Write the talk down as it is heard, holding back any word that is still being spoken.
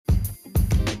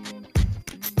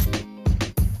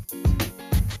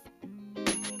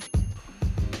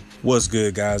What's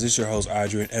good, guys? It's your host,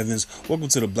 Adrian Evans. Welcome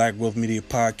to the Black Wealth Media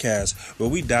Podcast, where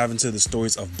we dive into the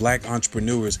stories of black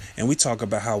entrepreneurs and we talk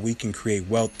about how we can create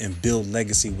wealth and build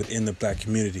legacy within the black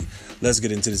community. Let's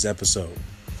get into this episode.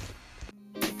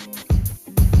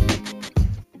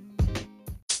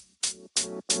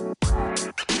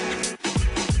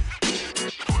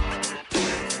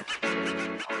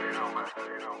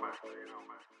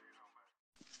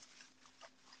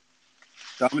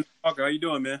 Dominic Walker, how you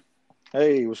doing, man?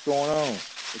 Hey, what's going on?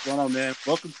 What's going on, man?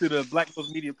 Welcome to the Black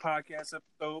Wealth Media Podcast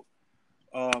episode.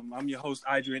 I'm your host,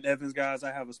 Adrian Evans, guys.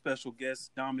 I have a special guest,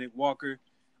 Dominic Walker.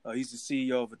 He's the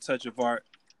CEO of A Touch of Art.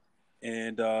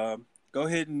 And go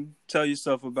ahead and tell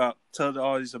the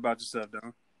audience about yourself,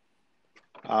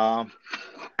 Dom.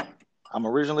 I'm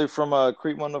originally from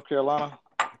Creekmore, North Carolina.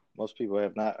 Most people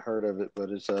have not heard of it, but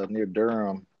it's near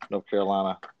Durham, North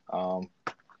Carolina.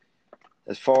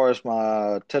 As far as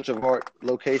my Touch of Art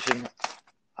location,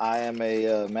 I am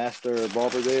a master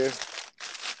barber there,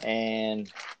 and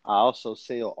I also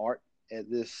sell art at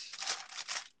this,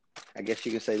 I guess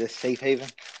you could say, this safe haven.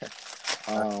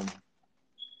 I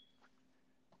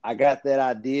got that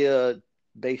idea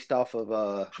based off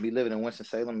of me living in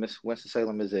Winston-Salem.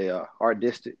 Winston-Salem is a art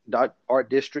district,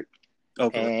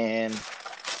 Okay. and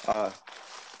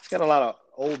it's got a lot of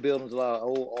old buildings, a lot of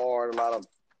old art,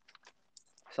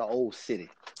 it's an old city.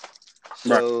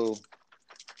 So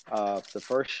the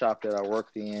first shop that I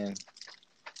worked in,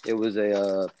 it was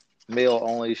a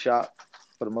male-only shop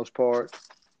for the most part.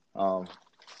 So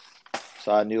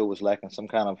I knew it was lacking some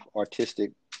kind of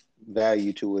artistic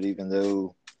value to it, even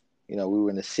though, we were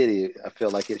in the city. I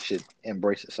felt like it should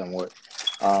embrace it somewhat.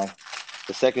 The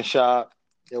second shop,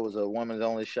 it was a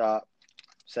women's-only shop.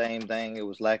 Same thing. It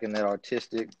was lacking that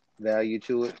artistic value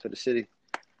to it for the city.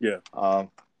 Yeah.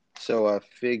 So I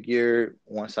figured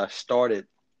once I started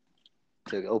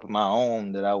to open my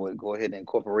own that I would go ahead and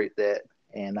incorporate that.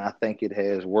 And I think it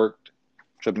has worked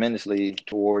tremendously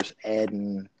towards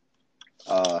adding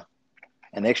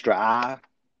an extra eye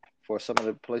for some of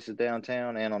the places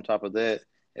downtown. And on top of that,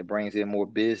 it brings in more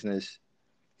business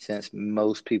since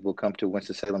most people come to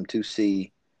Winston-Salem to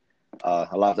see a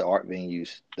lot of the art being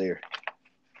used there.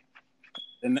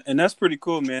 And that's pretty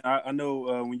cool, man. I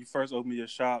know when you first opened your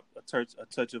shop, a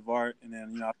touch of art, and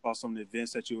then I saw some of the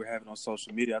events that you were having on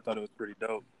social media. I thought it was pretty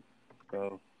dope.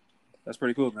 So that's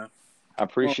pretty cool, man. I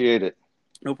appreciate it.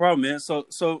 No problem, man. So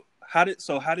how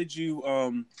did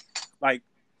you like,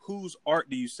 whose art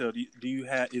do you sell? Do you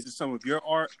have, is it some of your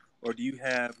art, or do you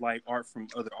have like art from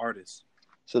other artists?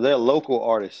 So they're local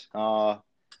artists.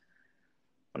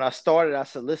 When I started, I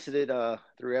solicited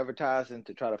through advertising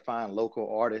to try to find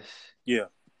local artists. Yeah.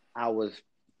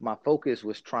 My focus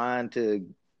was trying to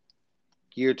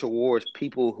gear towards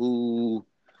people who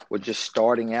were just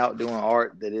starting out doing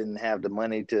art. They didn't have the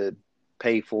money to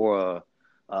pay for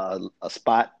a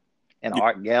spot in an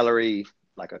art gallery,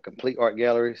 like a complete art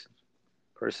gallery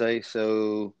per se.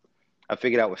 So I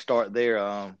figured I would start there,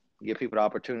 give people the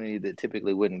opportunity that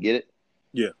typically wouldn't get it.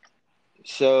 Yeah.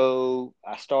 So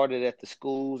I started at the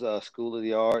schools, School of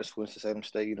the Arts, Winston-Salem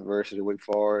State University, Wake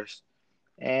Forest.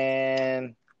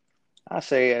 And I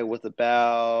say with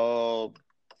about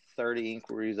 30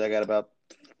 inquiries, I got about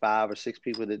 5 or 6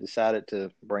 people that decided to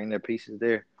bring their pieces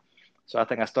there. So I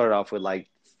think I started off with like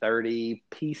 30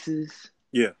 pieces.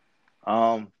 Yeah.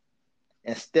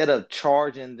 Instead of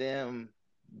charging them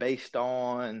based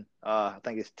on, I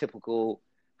think it's typical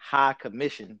high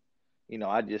commission,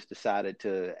 I just decided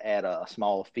to add a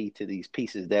small fee to these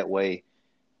pieces. That way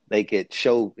they could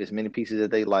show as many pieces as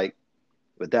they like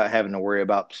without having to worry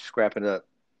about scrapping up,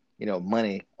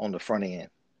 money on the front end.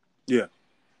 Yeah.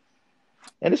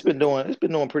 And it's been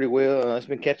doing pretty well. It's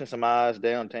been catching some eyes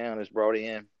downtown. It's brought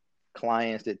in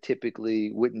clients that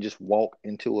typically wouldn't just walk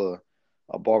into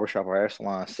a barbershop or hair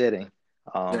salon setting.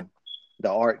 The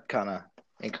art kind of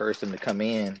encouraged them to come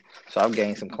in. So I've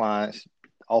gained some clients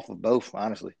off of both,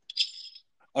 honestly.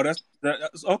 Oh, that's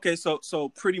okay. So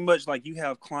pretty much like you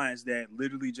have clients that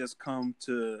literally just come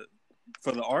for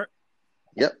the art.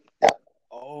 Yep.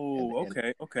 Oh,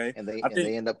 okay. And they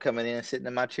end up coming in and sitting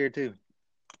in my chair too.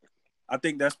 I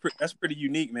think that's pretty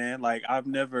unique, man. Like I've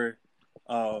never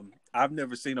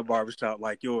seen a barbershop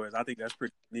like yours. I think that's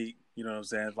pretty unique. You know what I'm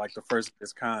saying? Like the first of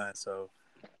its kind. So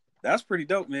that's pretty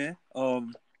dope, man.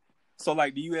 So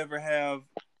like, do you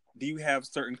have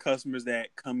certain customers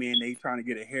that come in, they trying to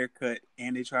get a haircut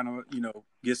and they trying to,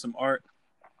 get some art?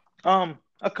 A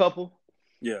couple.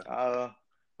 Yeah.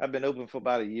 I've been open for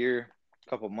about a year,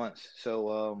 couple months.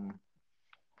 So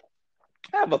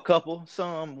I have a couple,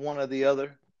 some one or the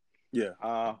other.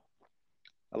 Yeah.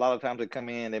 A lot of times they come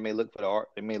in, they may look for the art,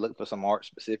 they may look for some art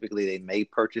specifically, they may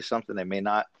purchase something, they may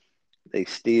not. They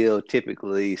still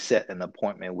typically set an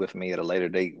appointment with me at a later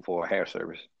date for a hair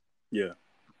service. Yeah.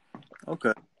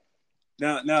 Okay.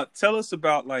 Now tell us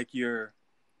about like your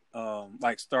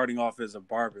like starting off as a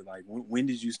barber. Like when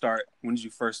did you start? When did you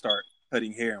first start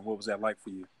cutting hair, and what was that like for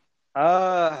you?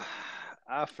 Uh,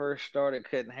 I first started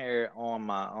cutting hair on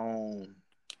my own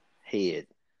head.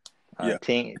 Yeah.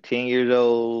 10 years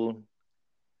old,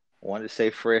 wanted to stay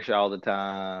fresh all the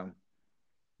time.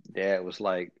 Dad was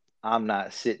like, I'm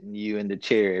not sitting you in the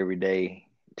chair every day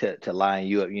to line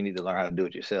you up. You need to learn how to do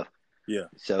it yourself. Yeah.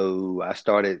 So I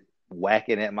started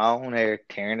whacking at my own hair,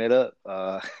 tearing it up.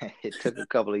 It took a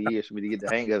couple of years for me to get the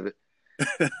hang of it.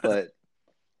 But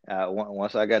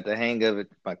once I got the hang of it,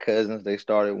 my cousins, they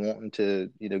started wanting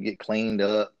to, get cleaned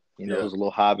up. It Yeah. was a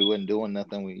little hobby, wasn't doing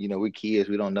nothing. We kids,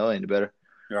 we don't know any better.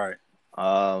 All right.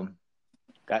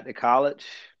 Got to college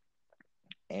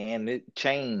and it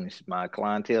changed. My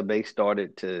clientele base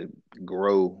started to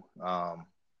grow. A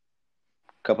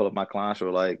couple of my clients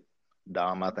were like,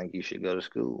 Dom, I think you should go to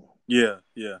school. Yeah.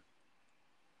 Yeah.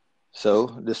 So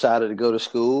decided to go to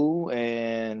school,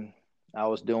 and I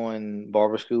was doing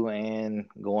barber school and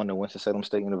going to Winston-Salem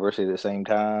State University at the same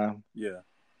time. Yeah.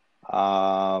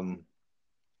 Um,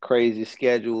 Crazy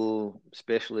schedule,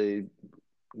 especially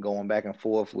going back and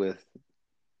forth with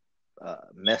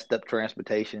messed up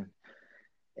transportation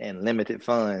and limited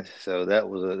funds. So that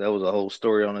was a whole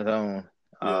story on its own.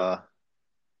 Yeah.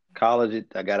 College,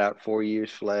 I got out 4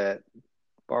 years flat.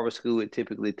 Barber school, it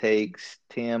typically takes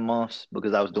 10 months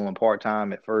because I was doing part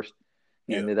time at first.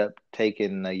 Yeah. Ended up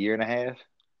taking a year and a half.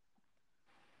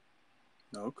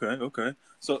 Okay. Okay.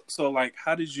 So like,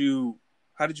 how did you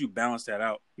balance that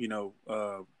out?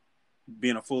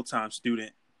 Being a full time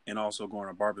student and also going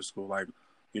to barber school. Like,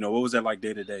 what was that like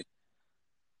day to day?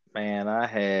 Man, I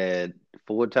had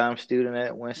full-time student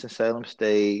at Winston-Salem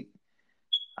State.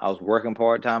 I was working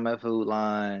part-time at Food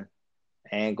Line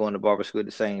and going to barber school at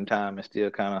the same time and still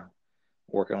kind of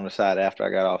working on the side after I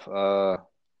got off.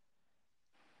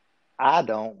 I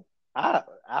don't. I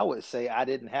would say I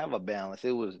didn't have a balance.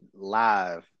 It was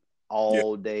live Yeah.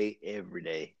 all day, every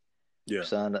day, Yeah.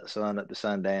 sun up to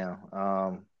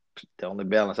sundown. The only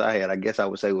balance I had, I guess I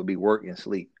would say, would be work and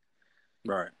sleep.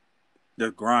 Right.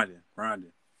 Just grinding.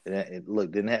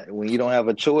 Look, didn't have, when you don't have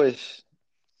a choice,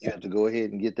 you have to go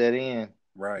ahead and get that in.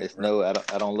 Right. It's Right. no,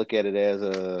 I don't look at it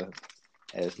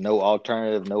as no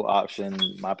alternative, no option.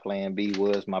 My plan B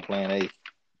was my plan A.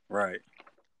 Right.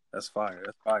 That's fire.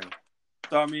 That's fire.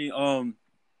 So I mean,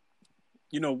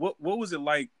 what was it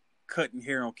like cutting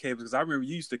hair on campus? Because I remember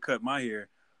you used to cut my hair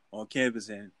on campus,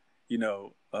 and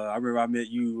I remember I met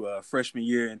you freshman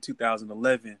year in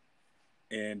 2011,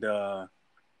 and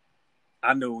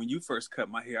I know when you first cut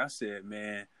my hair, I said,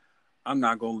 man, I'm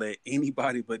not gonna let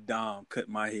anybody but Dom cut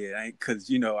my hair,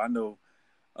 because I know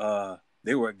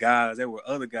there were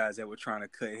other guys that were trying to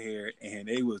cut hair, and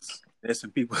they was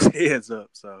messing people's heads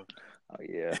up. So Oh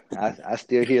yeah, I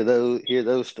still hear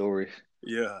those stories.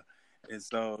 yeah. And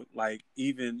so like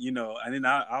even, and then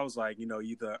I was like,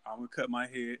 either I'm gonna cut my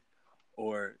hair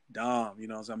or Dom,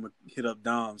 so I'm gonna hit up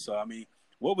Dom. So I mean,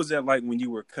 what was that like when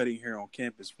you were cutting hair on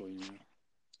campus for you?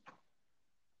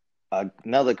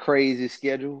 Another crazy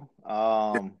schedule.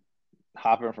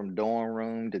 Hopping from dorm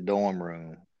room to dorm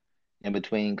room in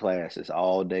between classes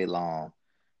all day long,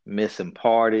 missing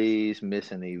parties,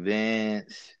 missing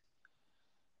events.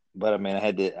 But I mean, I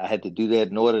had to do that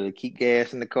in order to keep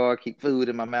gas in the car, keep food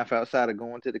in my mouth outside of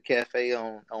going to the cafe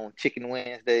on Chicken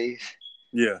Wednesdays.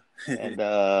 Yeah. And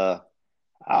I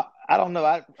don't know.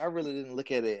 I really didn't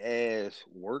look at it as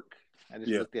work. I just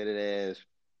Yeah. looked at it as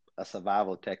a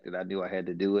survival tactic. I knew I had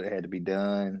to do it. It had to be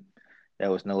done. There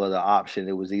was no other option.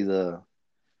 It was either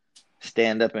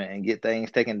stand up and get things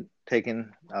taken,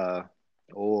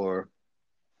 or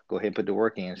go ahead and put the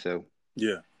work in. So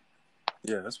Yeah.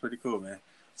 Yeah, that's pretty cool, man.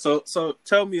 So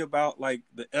tell me about like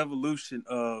the evolution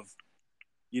of,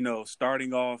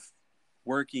 starting off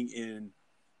working in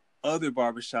other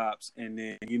barbershops and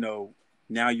then,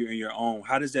 now you're in your own.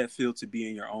 How does that feel to be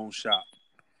in your own shop?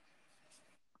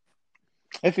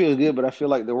 it feels good, but I feel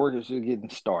like the work is just getting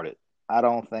started. I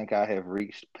don't think I have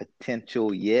reached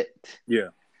potential yet. Yeah.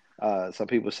 Some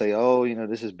people say, "Oh,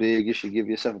 this is big. You should give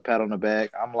yourself a pat on the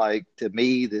back." I'm like, to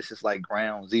me, this is like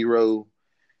ground zero.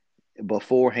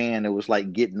 Beforehand, it was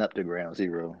like getting up to ground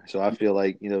zero. So I feel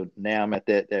like, now I'm at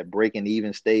that breaking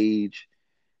even stage,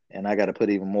 and I got to put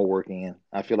even more work in.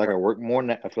 I feel like I Right. work more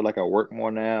now. I feel like I work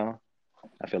more now.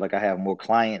 I feel like I have more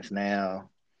clients now.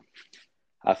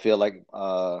 I feel like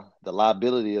the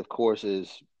liability, of course,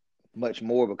 is much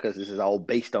more because this is all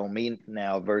based on me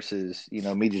now versus,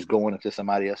 me just going into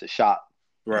somebody else's shop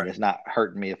and Right. it's not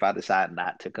hurting me if I decide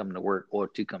not to come to work or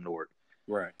to come to work.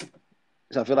 Right.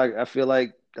 So I feel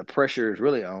like the pressure is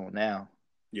really on now.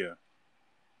 Yeah.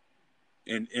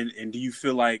 And do you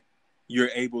feel like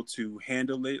you're able to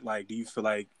handle it? Like, do you feel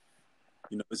like,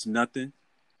 it's nothing?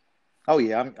 Oh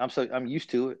yeah, I'm used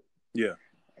to it. Yeah.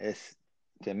 It's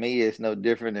to me, it's no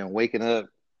different than waking up,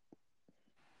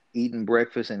 eating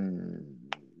breakfast,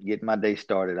 and getting my day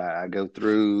started. I go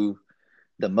through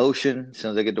the motion. As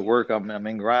soon as I get to work, I'm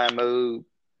in grind mode.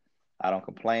 I don't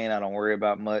complain. I don't worry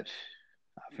about much.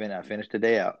 I finish the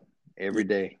day out Yeah. every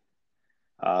day.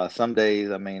 Some days,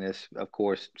 it's of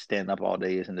course standing up all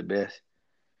day isn't the best.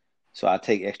 So I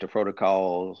take extra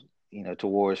protocols,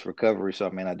 towards recovery. So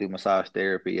I do massage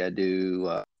therapy. I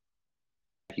do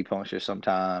acupuncture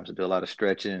sometimes. I do a lot of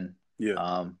stretching. Yeah.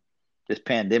 Um, this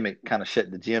pandemic kind of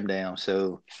shut the gym down,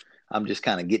 so I'm just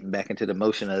kind of getting back into the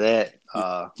motion of that.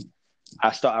 Yeah.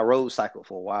 I road cycled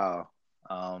for a while,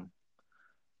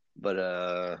 but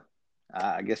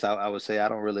I guess I would say I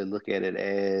don't really look at it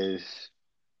as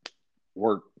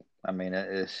work.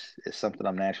 It's something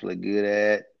I'm naturally good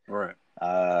at. Right.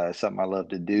 It's something I love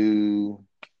to do.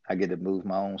 I get to move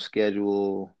my own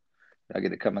schedule. I get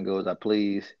to come and go as I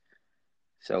please.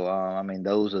 So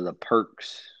those are the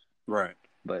perks. Right.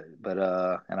 But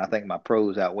and I think my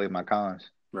pros outweigh my cons.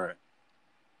 Right.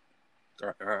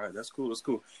 All right. That's cool. That's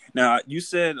cool. Now you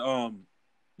said,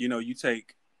 you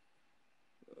take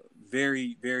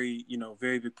very, very,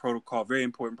 very big protocol, very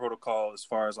important protocol as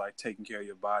far as like taking care of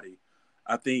your body.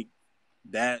 I think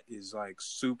that is like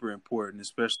super important,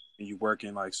 especially when you're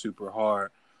working like super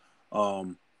hard.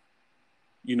 Um,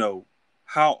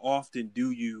 how often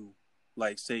do you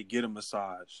like say get a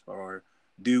massage or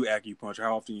do acupuncture?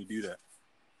 How often you do that?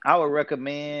 I would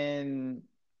recommend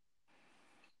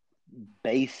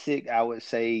basic. I would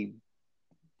say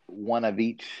one of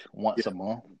each once a Yeah.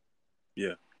 month.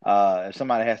 Yeah. If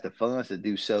somebody has the funds to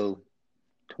do so,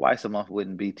 twice a month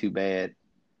wouldn't be too bad.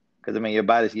 Because your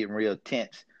body's getting real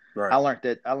tense. Right. I learned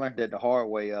that the hard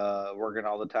way. Working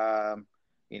all the time.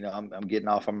 I'm getting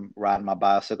off. I'm riding my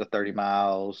bicycle 30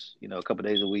 miles. A couple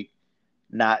days a week.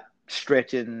 Not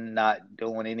stretching. Not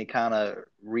doing any kind of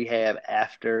rehab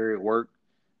after work.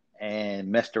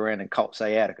 And messed around and caught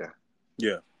sciatica.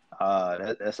 Yeah.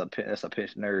 That's a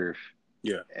pinched nerve.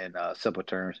 Yeah. In simple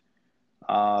terms.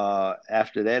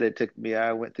 After that,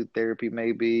 I went through therapy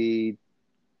maybe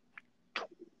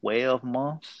 12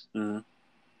 months. Mm-hmm.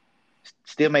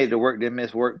 Still made it to work, didn't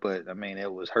miss work, but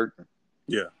it was hurting,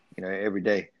 Yeah. every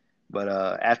day. But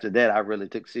after that, I really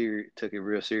took it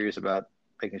real serious about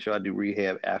making sure I do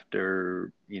rehab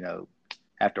after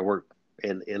work.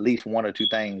 At least one or two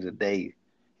things a day,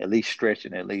 at least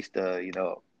stretching, at least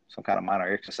some kind of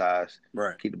minor exercise,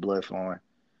 Right. keep the blood flowing.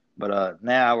 But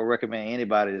now I would recommend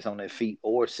anybody that's on their feet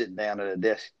or sitting down at a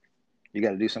desk, you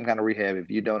got to do some kind of rehab. If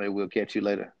you don't, it will catch you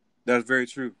later. That's very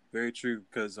true. Very true.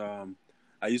 Because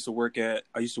I used to work at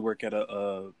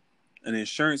an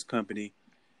insurance company,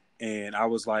 and I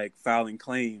was like filing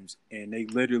claims, and they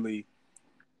literally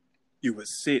you would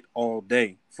sit all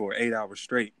day for 8 hours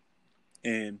straight.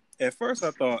 And at first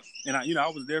I thought, and I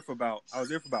was there for about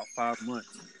 5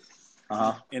 months.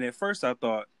 And at first I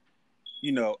thought,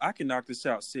 I can knock this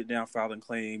out, sit down filing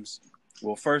claims.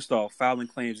 Well, first off, filing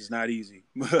claims is not easy,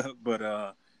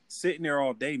 but sitting there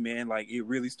all day, man, like it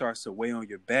really starts to weigh on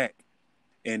your back,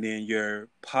 and then your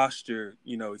posture.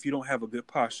 If you don't have a good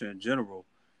posture in general,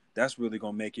 that's really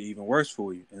gonna make it even worse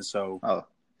for you. And so,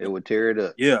 It would tear it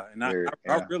up. yeah, and I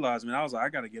Yeah. realized, man, I was like, I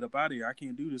got to get up out of here. I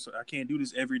can't do this. I can't do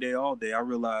this every day, all day. I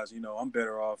realized, I'm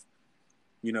better off.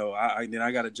 Then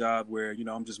I got a job where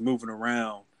I'm just moving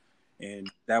around, and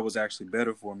that was actually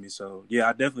better for me. So yeah,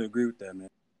 I definitely agree with that, man.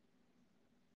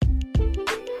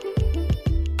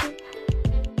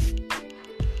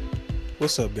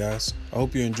 What's up, guys? I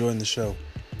hope you're enjoying the show.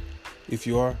 If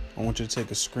you are, I want you to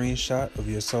take a screenshot of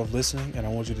yourself listening, and I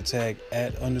want you to tag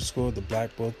 @_the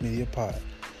Black Book Media Pod.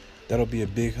 That'll be a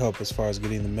big help as far as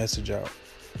getting the message out.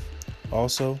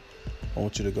 Also, I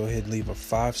want you to go ahead and leave a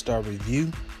 5-star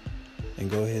review and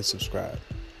go ahead and subscribe.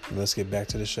 And let's get back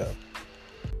to the show.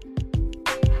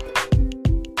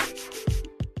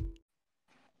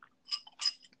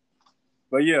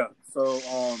 But yeah,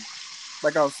 so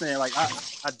like I was saying, like I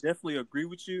definitely agree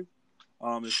with you.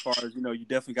 As far as you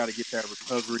definitely got to get that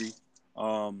recovery.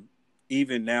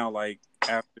 Even now, like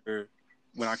after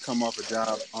when I come off a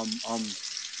job, I'm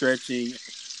stretching,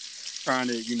 trying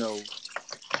to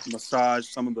massage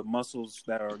some of the muscles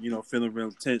that are feeling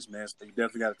real tense, man. So you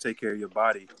definitely got to take care of your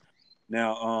body.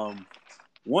 Now,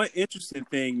 one interesting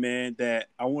thing, man, that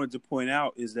I wanted to point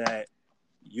out is that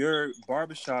your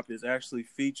barbershop is actually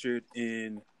featured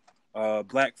in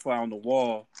Black Fly on the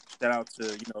Wall. Shout out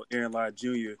to Aaron Lott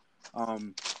Jr.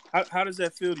 Um, how does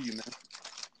that feel to you, man?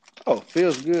 Oh,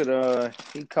 feels good.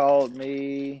 He called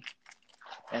me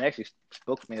and actually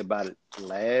spoke to me about it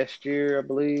last year, I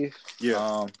believe.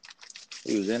 Yeah,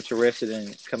 He was interested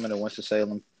in coming to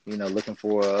Winston-Salem, looking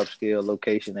for an upscale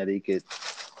location that he could,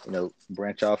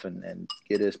 branch off and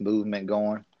get his movement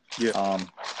going. yeah, Um,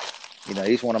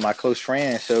 he's one of my close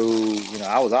friends, so,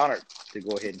 I was honored to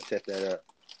go ahead and set that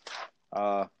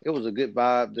up. It was a good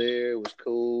vibe there. It was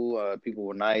cool. People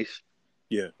were nice.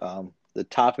 yeah. The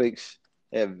topics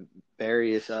have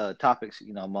various topics,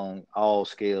 among all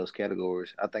scales,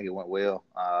 categories. I think it went well.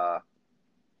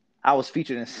 I was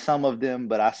featured in some of them,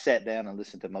 but I sat down and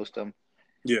listened to most of them.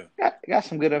 Yeah. Got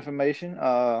some good information.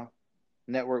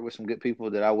 Networked with some good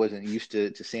people that I wasn't used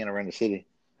to seeing around the city,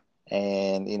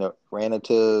 and ran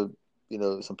into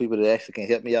some people that actually can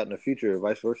help me out in the future, or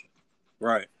vice versa.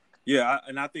 Right. Yeah,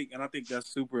 I think that's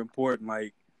super important.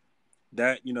 Like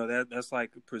that, that's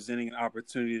like presenting an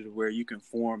opportunity to where you can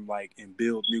form like and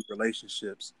build new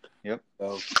relationships. Yep.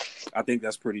 So I think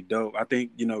that's pretty dope. I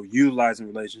think utilizing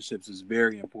relationships is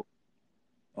very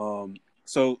important.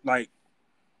 So like,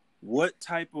 what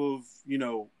type of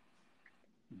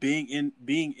being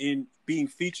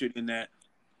featured in that,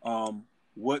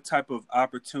 what type of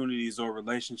opportunities or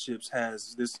relationships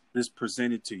has this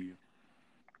presented to you?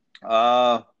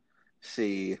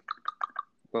 See,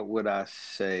 what would I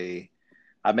say?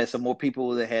 I met some more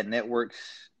people that had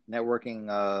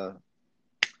networking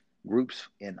groups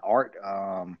in art.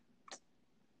 I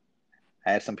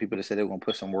had some people that said they were going to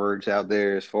put some words out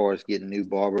there as far as getting new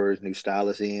barbers, new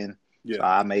stylists in. So Yeah.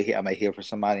 I may hear from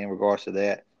somebody in regards to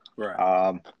that. Right.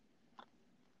 I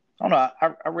don't know.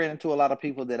 I ran into a lot of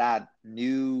people that I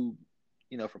knew,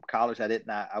 from college.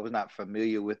 I was not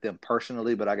familiar with them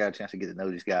personally, but I got a chance to get to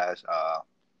know these guys.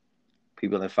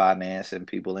 People in finance and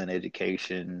people in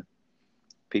education,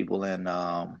 people in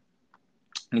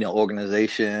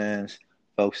organizations,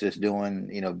 folks that's doing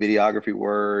videography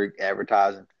work,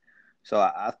 advertising. So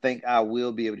I think I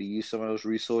will be able to use some of those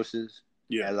resources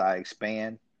Yeah. as I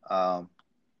expand.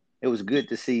 It was good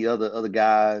to see other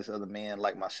guys, other men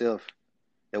like myself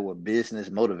that were business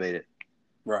motivated.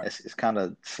 Right. It's kind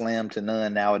of slim to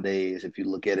none nowadays if you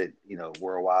look at it,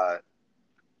 worldwide.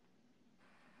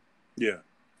 Yeah.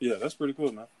 Yeah, that's pretty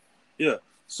cool, man. Yeah.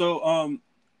 So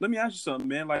let me ask you something,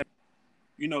 man. Like,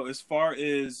 as far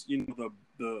as,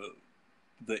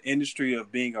 the industry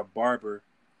of being a barber,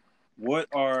 what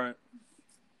are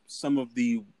some of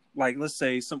the, like, let's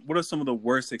say what are some of the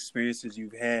worst experiences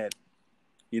you've had,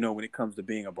 when it comes to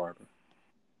being a barber?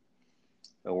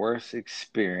 The worst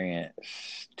experience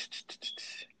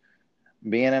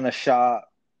being in a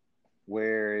shop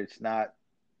where it's not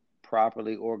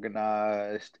properly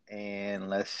organized, and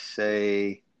let's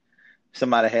say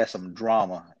somebody has some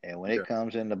drama, and when Yeah. it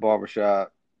comes in the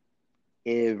barbershop,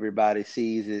 everybody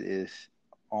sees it is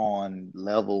on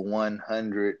level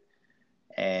 100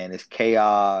 and it's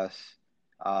chaos.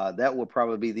 That would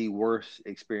probably be the worst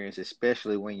experience,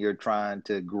 especially when you're trying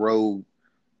to grow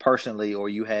personally or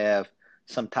you have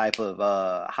some type of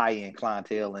high end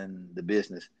clientele in the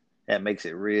business. That makes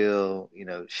it real,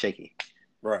 shaky.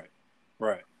 Right.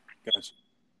 Right. Gotcha.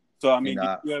 So, I You mean,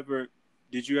 know,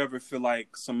 did you ever feel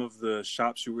like some of the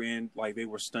shops you were in, like they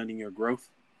were stunting your growth?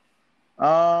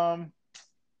 um,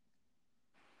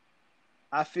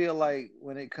 I feel like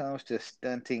when it comes to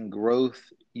stunting growth,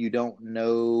 you don't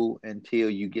know until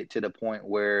you get to the point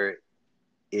where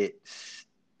it's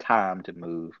time to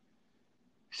move.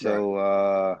 Right.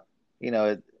 So,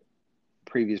 at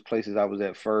previous places I was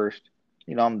at first,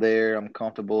 I'm there, I'm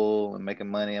comfortable, I'm making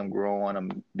money, I'm growing,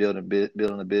 I'm building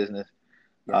a business.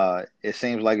 Right. It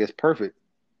seems like it's perfect,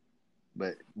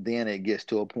 but then it gets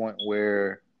to a point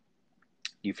where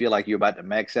you feel like you're about to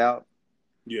max out.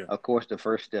 Yeah. Of course, the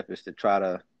first step is to try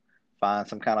to find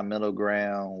some kind of middle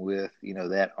ground with,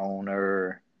 that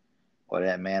owner or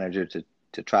that manager to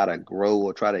try to grow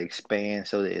or try to expand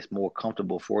so that it's more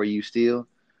comfortable for you still.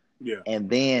 Yeah. And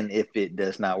then if it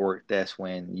does not work, that's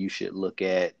when you should look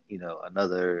at,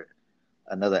 another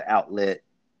outlet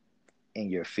in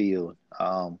your field.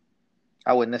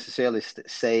 I wouldn't necessarily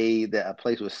say that a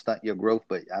place would stunt your growth,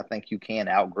 but I think you can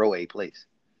outgrow a place.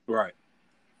 Right.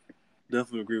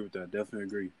 Definitely agree with that. Definitely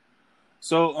agree.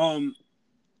 So,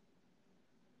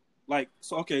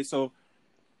 okay, so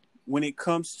when it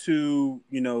comes to,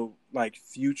 like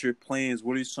future plans,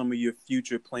 what are some of your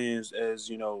future plans as,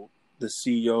 the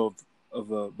CEO of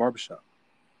a barbershop?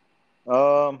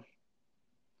 Um,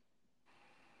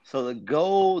 So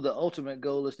the ultimate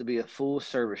goal is to be a full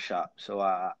service shop. So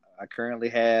I currently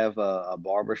have a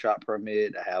barbershop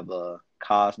permit. I have a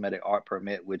cosmetic art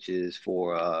permit, which is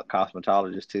for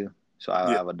cosmetologists too. So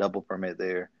I Yeah, have a double permit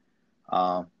there.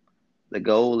 Um, the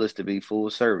goal is to be full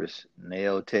service,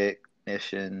 nail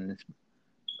technicians,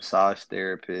 massage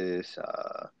therapists,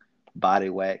 body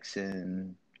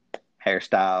waxing,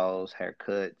 hairstyles,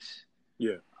 haircuts,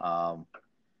 yeah, um,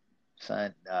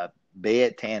 sun,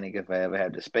 bed tanning if I ever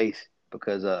have the space,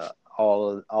 because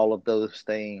all of those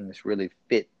things really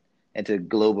fit into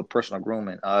global personal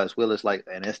grooming, as well as like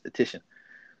an esthetician.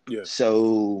 yeah,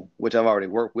 So, which I've already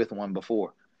worked with one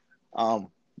before. Um,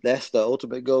 that's the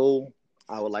ultimate goal.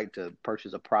 I would like to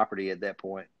purchase a property at that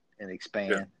point and yeah.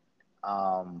 expand.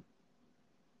 Um,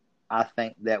 I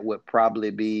think that would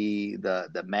probably be the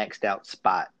maxed out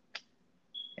spot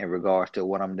in regards to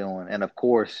what I'm doing, and of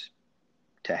course,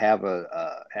 to have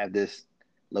have this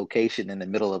location in the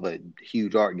middle of a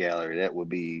huge art gallery, that would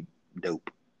be dope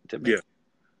to me.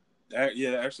 Yeah.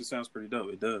 Yeah, that actually sounds pretty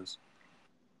dope. It does.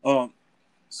 Um,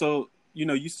 so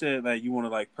you said that you want to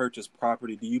like purchase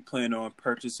property. Do you plan on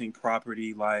purchasing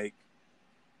property like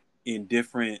in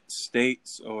different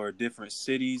states or different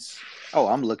cities? Oh,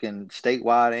 I'm looking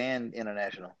statewide and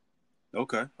international.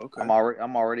 Okay, okay. I'm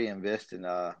already investing.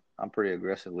 I'm pretty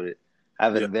aggressive with it. I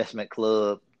have an Yeah, investment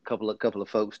club, couple of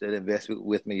folks that invest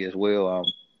with me as well.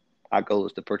 Our goal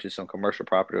is to purchase some commercial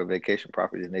property or vacation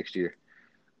properties next year.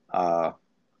 Uh,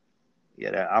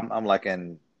 yeah, I'm like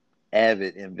an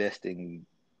avid investing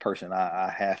person.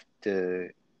 I have to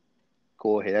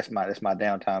go ahead. That's my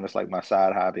downtime. It's like my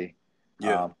side hobby.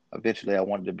 yeah. Eventually, I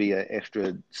wanted to be an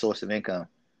extra source of income.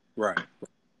 Right.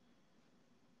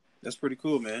 That's pretty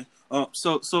cool, man.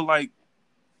 So like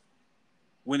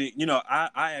when I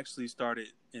actually started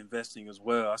investing as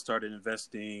well. I started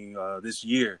investing this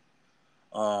year.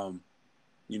 Um,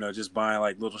 just buying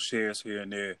like little shares here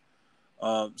and there.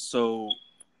 So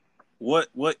what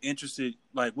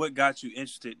got you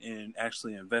interested in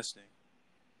actually investing?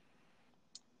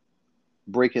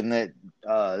 Breaking that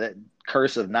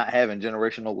curse of not having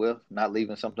generational wealth, not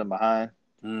leaving something behind.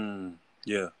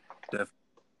 Yeah, definitely.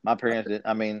 My parents did.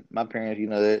 I mean, my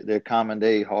parents, they're common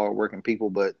day hard working people,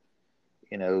 but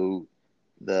you know,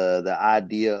 the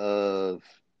idea of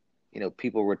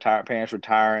people retire, parents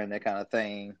retiring, that kind of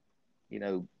thing. You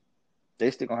know,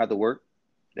 they still gonna have to work.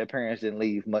 Their parents didn't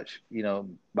leave much,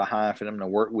 behind for them to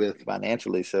work with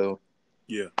financially. So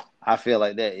Yeah, I feel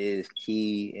like that is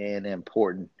key and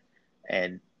important.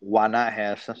 And why not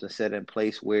have something set in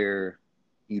place where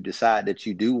you decide that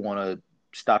you do want to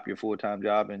stop your full time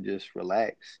job and just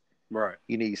relax? right.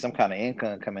 You need some kind of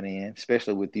income coming in,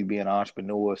 especially with you being an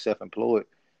entrepreneur, self employed.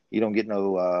 You don't get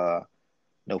no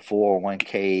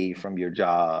 401k from your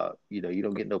job. You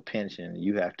don't get no pension.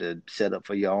 You have to set up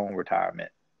for your own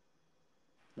retirement.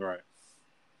 Right.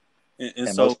 And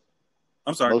And so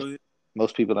I'm sorry, go most ahead.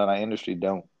 most people in our industry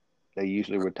don't. They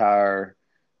usually retire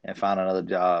and find another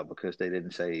job because they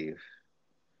didn't save.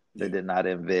 They Yeah. did not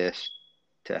invest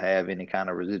to have any kind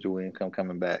of residual income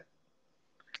coming back.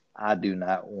 I do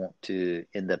not want to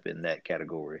end up in that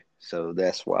category. So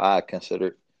that's why I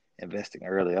considered investing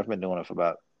early. I've been doing it for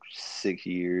about 6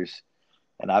 years,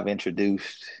 and I've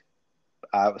introduced,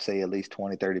 I would say, at least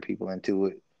 20, 30 people into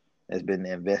it. It's been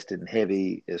investing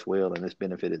heavy as well, and it's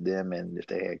benefited them. And if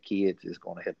they had kids, it's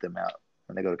going to help them out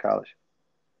when they go to college.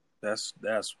 That's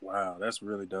wow. That's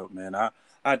really dope, man.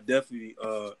 I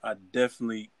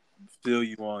definitely feel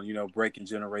you on, breaking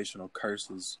generational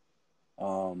curses.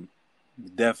 Um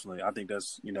Definitely. I think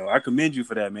I commend you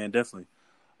for that, man. Definitely.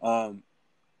 Um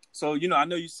so I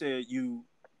know you said you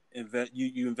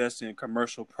invest in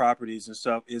commercial properties and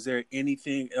stuff. Is there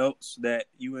anything else that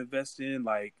you invest in?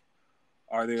 Like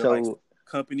are there like So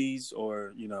companies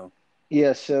or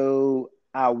yeah, so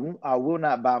I will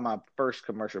not buy my first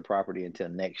commercial property until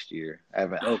next year.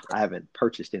 Okay. I haven't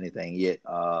purchased anything yet.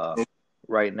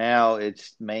 Right now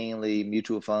it's mainly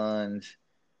mutual funds,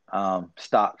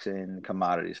 stocks and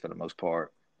commodities for the most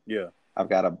part. Yeah. I've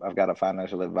got a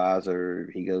financial advisor.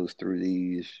 He goes through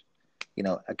these,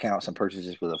 accounts and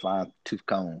purchases with a fine tooth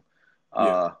comb. Yeah.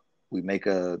 Uh, we make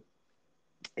a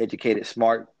educated,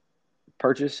 smart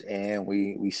purchase, and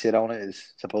we sit on it.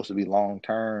 It's supposed to be long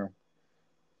term,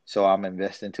 so I'm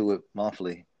investing to it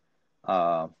monthly.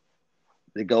 Uh,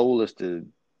 the goal is to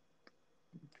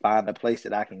find a place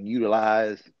that I can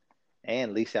utilize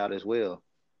and lease out as well.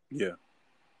 Yeah.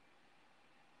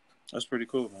 That's pretty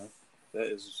cool, man. That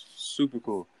is super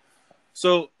cool.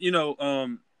 So,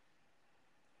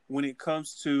 when it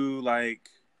comes to like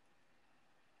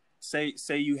say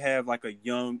you have like a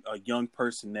young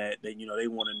person that they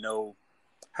want to know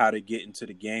how to get into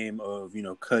the game of, you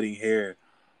know, cutting hair,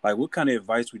 like what kind of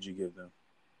advice would you give them?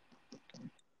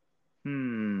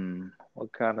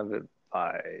 What kind of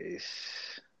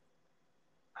advice?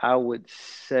 I would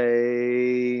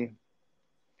say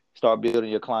start building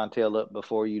your clientele up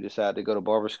before you decide to go to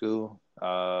barber school.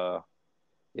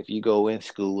 If you go in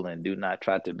school and do not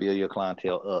try to build your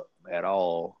clientele up at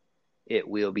all, it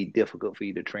will be difficult for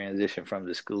you to transition from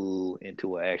the school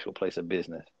into an actual place of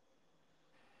business.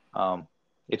 Um,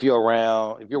 if you're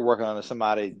around, if you're working under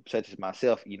somebody such as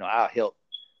myself, I'll help,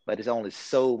 but it's only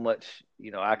so much,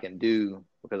 I can do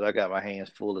because I got my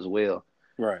hands full as well.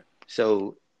 Right.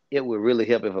 So it would really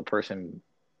help if a person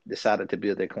decided to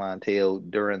build their clientele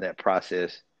during that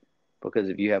process, because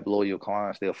if you have loyal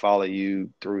clients, they'll follow you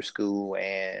through school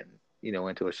and,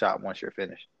 into a shop once you're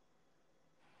finished.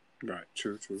 Right.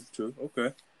 True.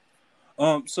 Okay.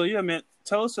 So yeah, man,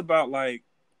 tell us about, like,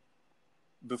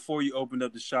 before you opened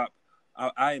up the shop.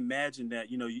 I imagine that,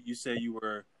 you said you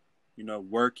were,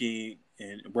 working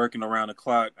and working around the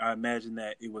clock. I imagine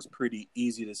that it was pretty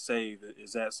easy to save.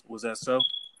 Was that so?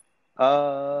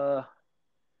 Uh,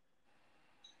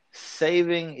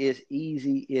 Saving is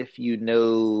easy if you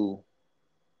know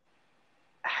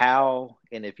how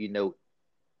and if you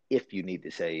need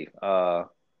to save.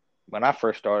 When I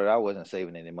first started, I wasn't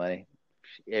saving any money.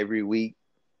 Every week,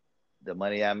 the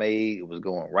money I made was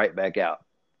going right back out.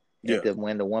 Yeah.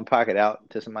 Went the one pocket out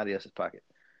to somebody else's pocket.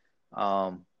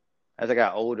 As I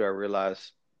got older, I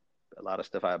realized a lot of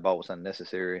stuff I bought was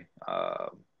unnecessary.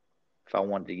 If I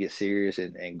wanted to get serious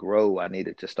and grow, I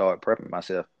needed to start prepping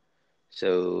myself.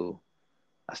 So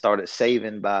I started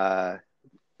saving by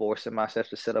forcing myself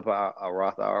to set up a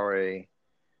Roth IRA,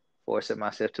 forcing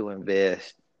myself to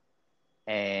invest,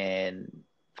 and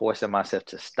forcing myself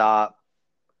to stop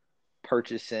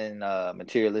purchasing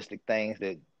materialistic things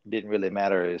that didn't really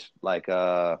matter, as like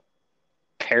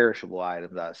perishable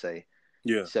items, I'd say.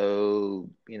 Yeah. So,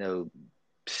 being a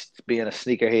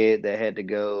sneakerhead that had to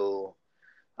go,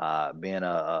 being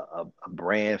a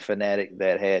brand fanatic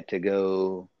that had to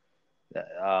go.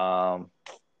 The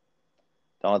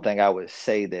only thing I would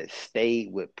say that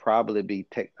stayed would probably be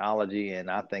technology, and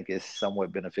I think it's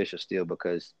somewhat beneficial still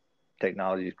because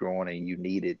technology is growing, and you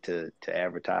need it to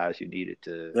advertise, you need it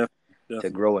to Definitely.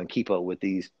 grow and keep up with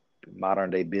these modern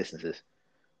day businesses.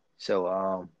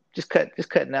 So just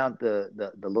cutting out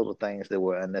the little things that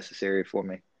were unnecessary for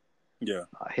me Yeah.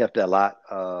 helped a lot.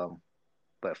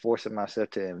 But forcing myself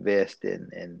to invest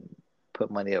and put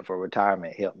money up for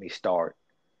retirement helped me start.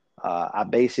 I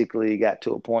basically got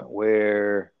to a point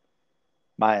where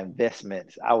my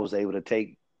investments, I was able to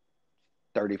take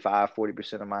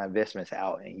 35-40% of my investments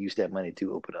out and use that money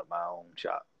to open up my own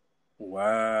shop.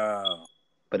 Wow.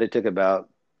 But it took about,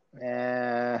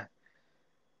 I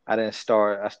I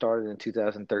started in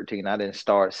 2013. I didn't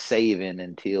start saving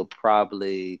until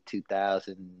probably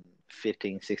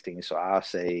 2015, 16. So I'll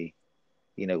say,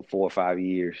 4 or 5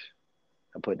 years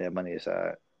of putting that money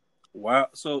aside. Wow.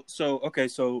 So okay,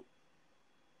 so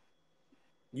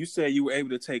you said you were able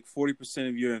to take 40%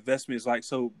 of your investments, like,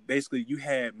 so basically you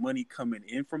had money coming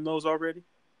in from those already?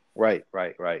 Right.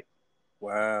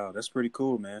 Wow, that's pretty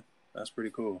cool, man. That's pretty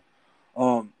cool.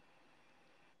 Um,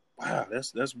 wow,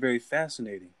 that's very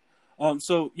fascinating.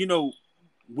 So,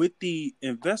 with the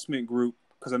investment group,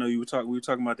 because I know we were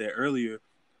talking about that earlier.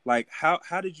 Like,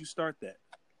 how did you start that?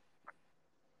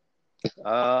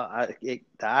 The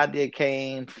idea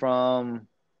came from,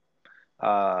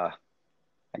 uh,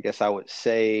 I guess I would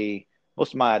say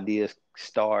most of my ideas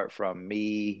start from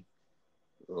me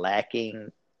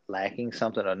lacking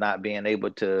something or not being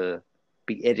able to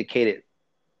be educated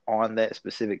on that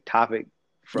specific topic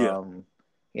Yeah. from,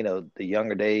 the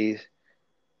younger days.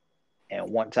 And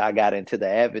once I got into the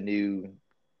avenue,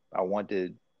 I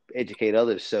wanted to educate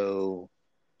others. So,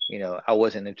 I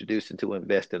wasn't introduced into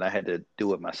investing. I had to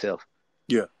do it myself.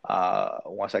 Yeah.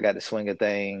 Once I got the swing of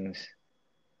things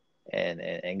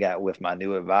and got with my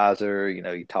new advisor,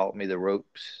 he taught me the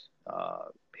ropes,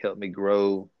 helped me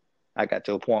grow. I got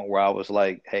to a point where I was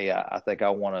like, hey, I think I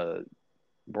want to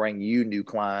bring you new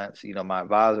clients, my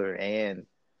advisor. And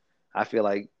I feel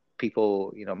like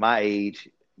people, my age,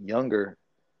 younger,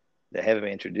 that haven't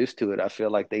been introduced to it, I feel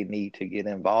like they need to get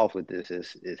involved with this.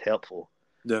 Is helpful.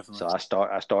 So Definitely.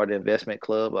 I started an investment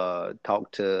club,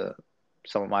 talked to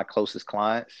some of my closest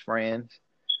clients, friends,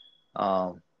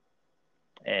 um,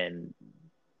 and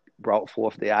brought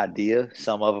forth the idea.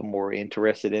 Some of them were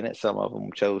interested in it. Some of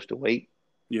them chose to wait.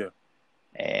 Yeah.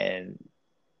 And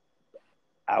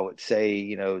I would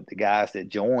say, the guys that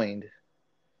joined,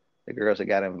 the girls that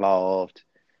got involved,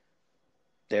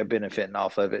 they're benefiting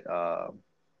off of it.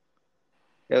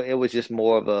 it was just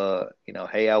more of a,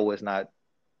 hey, I was not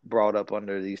brought up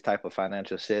under these type of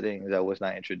financial settings. I was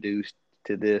not introduced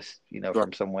to this, Right.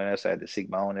 from someone else. I had to seek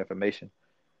my own information.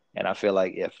 And I feel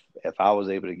like if I was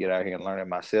able to get out here and learn it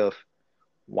myself,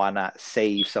 why not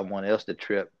save someone else the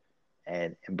trip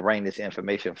and bring this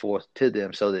information forth to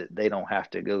them so that they don't have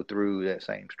to go through that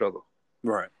same struggle.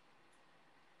 Right.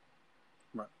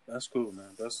 Right. That's cool,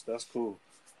 man. That's cool.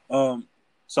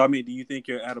 So I mean, do you think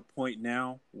you're at a point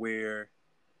now where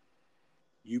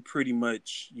you pretty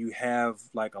much you have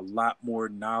like a lot more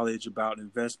knowledge about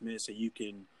investments and you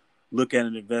can look at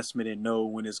an investment and know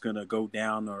when it's gonna go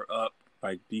down or up?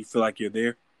 Like, do you feel like you're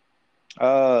there?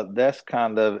 That's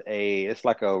kind of it's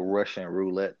like a Russian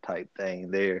roulette type thing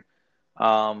there.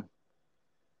 Um,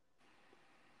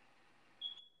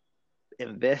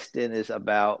 Investing is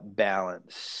about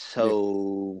balance. Yeah.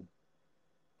 So,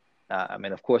 I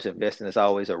mean, of course, investing is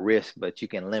always a risk, but you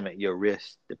can limit your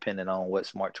risk depending on what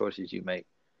smart choices you make.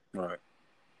 Right.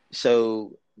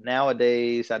 So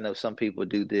nowadays, I know some people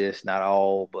do this, not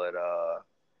all, but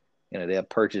they'll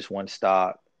purchase one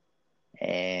stock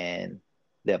and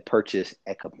they'll purchase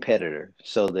a competitor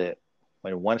so that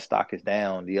when one stock is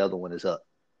down, the other one is up.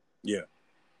 Yeah.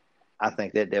 I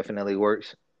think that definitely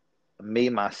works. Me,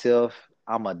 myself,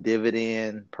 I'm a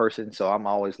dividend person, so I'm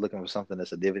always looking for something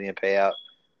that's a dividend payout.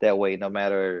 That way, no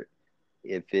matter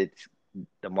if it's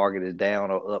the market is down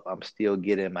or up, I'm still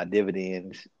getting my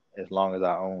dividends as long as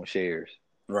I own shares.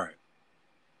 Right.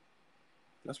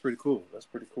 That's pretty cool. That's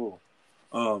pretty cool.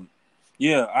 Um,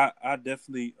 yeah, I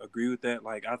definitely agree with that.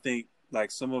 Like, I think like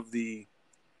some of the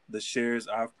shares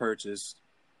I've purchased.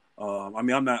 I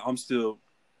mean, I'm still,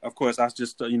 of course, I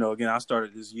just, again, I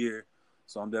started this year,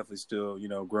 so I'm definitely still,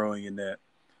 growing in that.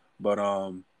 But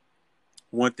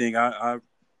one thing I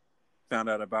found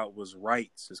out about was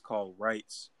REITs. It's called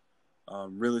REITs,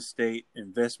 real estate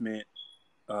investment.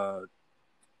 Uh,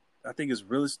 I think it's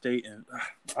real estate, and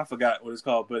I forgot what it's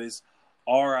called, but it's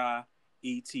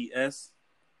RIETS.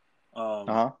 Uh Um,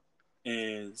 huh.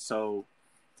 and so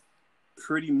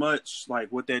pretty much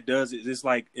like what that does is it's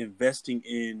like investing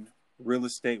in real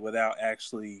estate without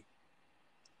actually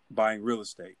buying real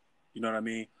estate. You know what I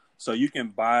mean? So you can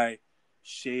buy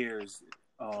shares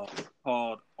uh,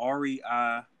 called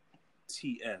REITS.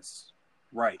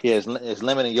 Right. Yeah, it's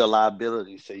limiting your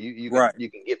liability, so you can Right. you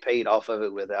can get paid off of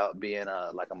it without being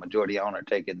like a majority owner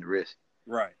taking the risk.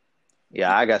 Right. Yeah,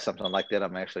 Yeah. I got something like that.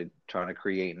 I'm actually trying to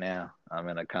create now. I'm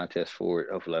in a contest for it.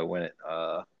 Hopefully, I win it.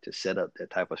 To set up that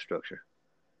type of structure.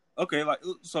 Okay. Like,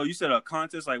 so you said a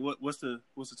contest. Like, what's the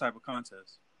type of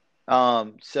contest?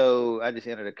 So I just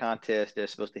entered a contest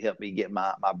that's supposed to help me get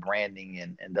my branding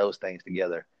and those things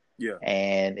together. Yeah.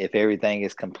 And if everything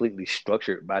is completely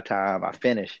structured by the time I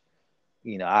finish,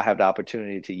 I have the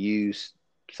opportunity to use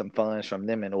some funds from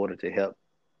them in order to help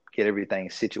get everything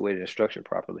situated and structured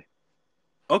properly.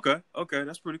 Okay. Okay.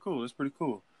 That's pretty cool. That's pretty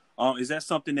cool. Is that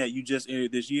something that you just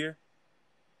entered this year?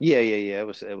 Yeah, yeah, yeah.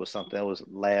 It was something that was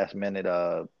last minute.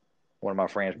 One of my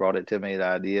friends brought it to me, the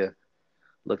idea,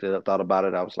 looked it up, thought about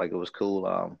it. I was like, it was cool.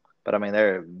 But I mean,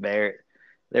 there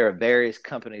are various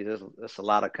companies. There's a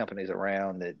lot of companies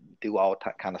around that do all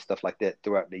kind of stuff like that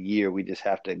throughout the year. We just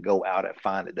have to go out and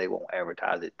find it. They won't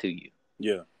advertise it to you.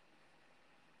 Yeah.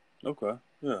 Okay.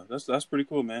 Yeah, that's pretty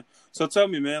cool, man. So tell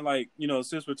me, man, like,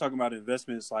 since we're talking about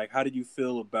investments, like how did you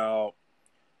feel about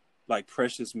like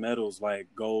precious metals like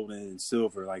gold and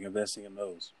silver, like investing in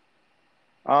those?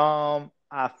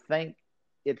 I think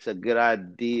it's a good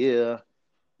idea.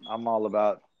 I'm all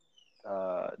about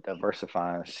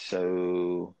diversifying.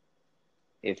 So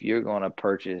if you're going to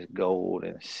purchase gold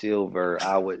and silver,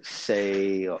 I would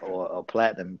say, or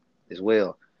platinum as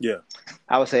well. Yeah.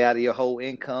 I would say out of your whole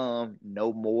income,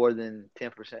 no more than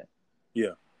 10%.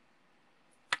 Yeah.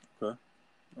 Okay.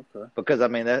 Okay. Because I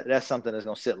mean that's something that's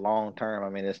going to sit long term. I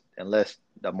mean, unless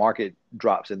the market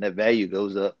drops and that value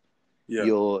goes up, Yeah.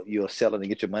 you'll sell it and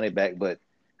get your money back. But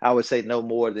I would say no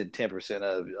more than 10%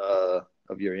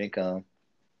 of your income.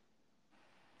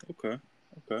 Okay.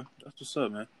 Okay. That's what's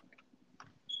up, man.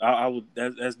 I would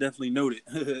that's definitely noted.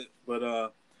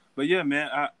 but yeah, man,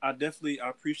 I definitely I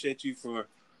appreciate you for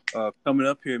coming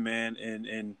up here, man,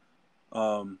 and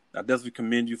I definitely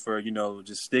commend you for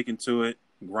just sticking to it,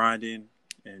 grinding,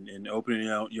 and opening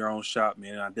your own shop,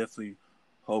 man. I definitely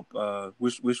hope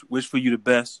wish for you the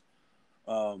best.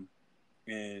 Um,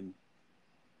 and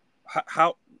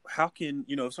how can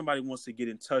if somebody wants to get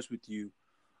in touch with you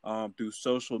through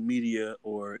social media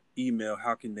or email,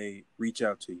 how can they reach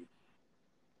out to you?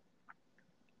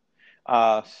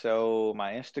 So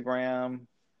my Instagram,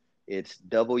 it's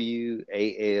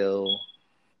WAL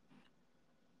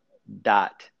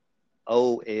dot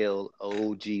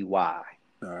Ollogy. All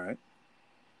right.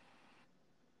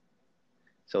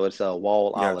 So it's a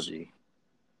Wallology.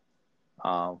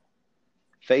 Yes.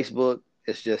 Facebook,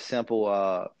 it's just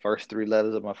simple. First three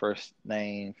letters of my first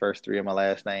name, first three of my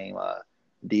last name.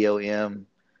 DOM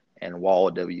and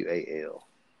Wall WAL.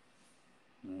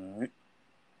 All right.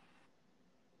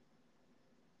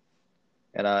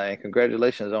 And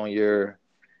congratulations on your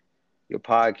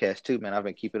podcast too, man. I've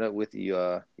been keeping up with you.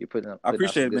 You're putting I out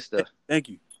appreciate some it, good man. stuff. Thank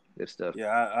you. Good stuff. Yeah,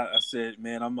 I said,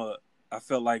 man, I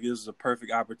felt like it was a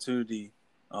perfect opportunity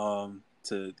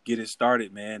to get it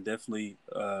started, man. Definitely,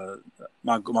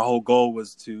 my whole goal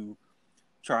was to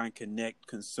try and connect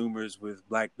consumers with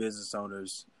Black business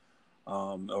owners,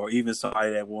 or even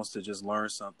somebody that wants to just learn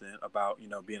something about,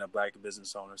 being a Black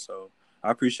business owner. So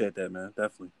I appreciate that, man.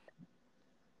 Definitely.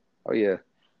 Oh yeah,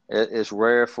 it's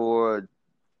rare for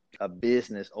a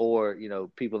business or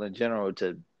people in general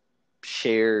to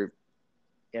share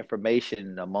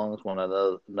information amongst one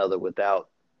another without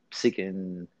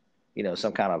seeking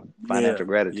some kind of Yeah, financial yeah,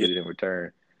 gratitude in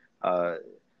return.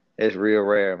 It's real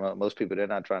rare. Most people, they're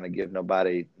not trying to give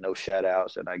nobody no shout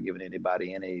outs. They're not giving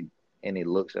anybody any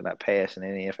looks. They're not passing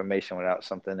any information without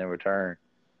something in return.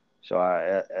 So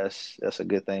that's a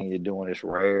good thing you're doing. It's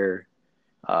rare.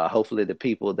 Hopefully the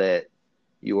people that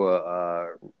you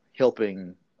are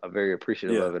helping are very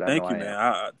appreciative yeah. of it. I know Thank you, I am. man.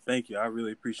 I thank you. I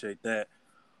really appreciate that.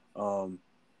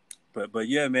 But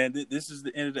yeah, man, this is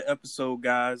the end of the episode,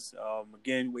 guys.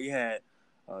 Again, we had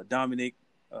Dominic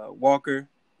Walker,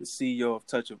 the CEO of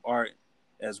Touch of Art,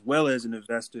 as well as an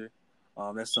investor.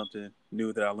 That's something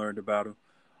new that I learned about him.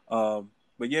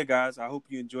 But yeah, guys, I hope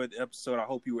you enjoyed the episode. I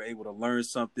hope you were able to learn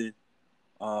something.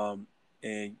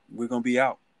 And we're gonna be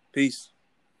out. Peace.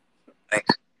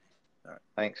 Thanks. All right.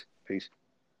 Thanks. Peace.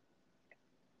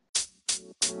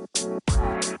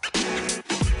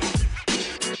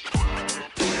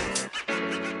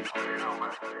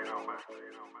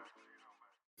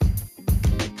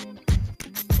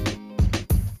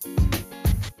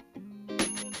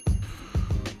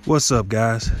 What's up,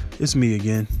 guys? It's me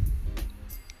again.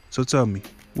 So tell me,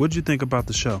 what'd you think about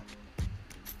the show?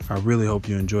 I really hope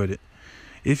you enjoyed it.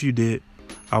 If you did,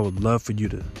 I would love for you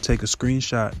to take a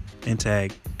screenshot and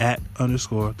tag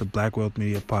 @_the Black Wealth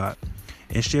Media Pod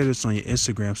and share this on your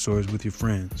Instagram stories with your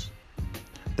friends.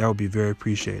 That would be very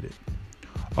appreciated.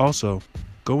 Also,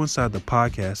 go inside the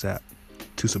podcast app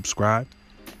to subscribe,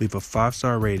 leave a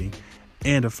 5-star rating,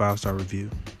 and a 5-star review.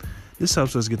 This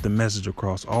helps us get the message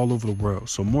across all over the world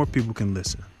so more people can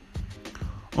listen.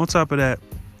 On top of that,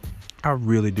 I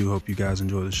really do hope you guys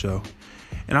enjoy the show.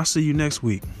 And I'll see you next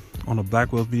week on the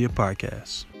Black Wealth Media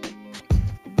Podcast.